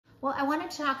Well, I want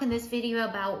to talk in this video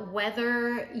about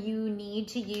whether you need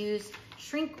to use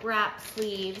shrink wrap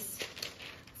sleeves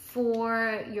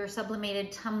for your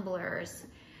sublimated tumblers.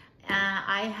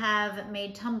 I have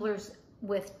made tumblers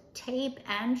with tape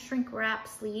and shrink wrap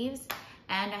sleeves,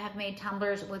 and I have made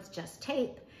tumblers with just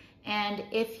tape. And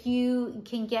if you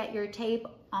can get your tape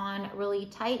on really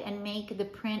tight and make the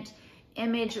print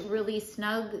image really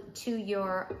snug to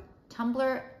your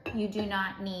tumbler, you do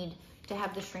not need to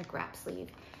have the shrink wrap sleeve.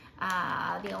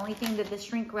 The only thing that the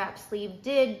shrink wrap sleeve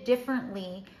did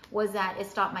differently was that it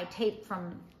stopped my tape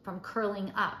from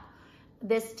curling up.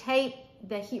 This tape,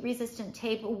 the heat resistant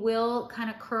tape, will kind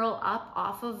of curl up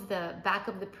off of the back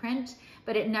of the print,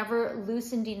 but it never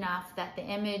loosened enough that the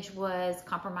image was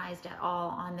compromised at all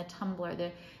on the tumbler.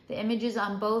 The images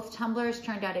on both tumblers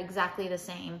turned out exactly the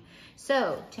same.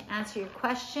 So to answer your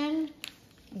question,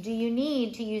 do you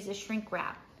need to use a shrink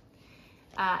wrap?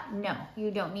 No, you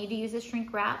don't need to use a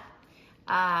shrink wrap.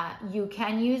 You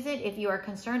can use it if you are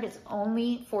concerned. It's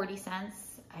only 40 cents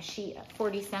a sheet,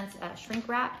 40 cents a shrink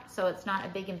wrap, so it's not a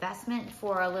big investment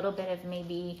for a little bit of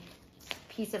maybe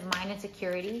peace of mind and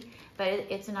security, but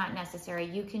it's not necessary.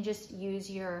 You can just use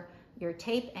your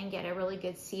tape and get a really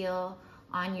good seal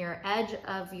on your edge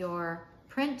of your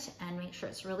print and make sure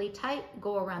it's really tight.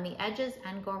 Go around the edges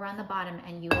and go around the bottom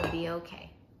and you will be okay.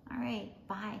 All right,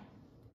 bye.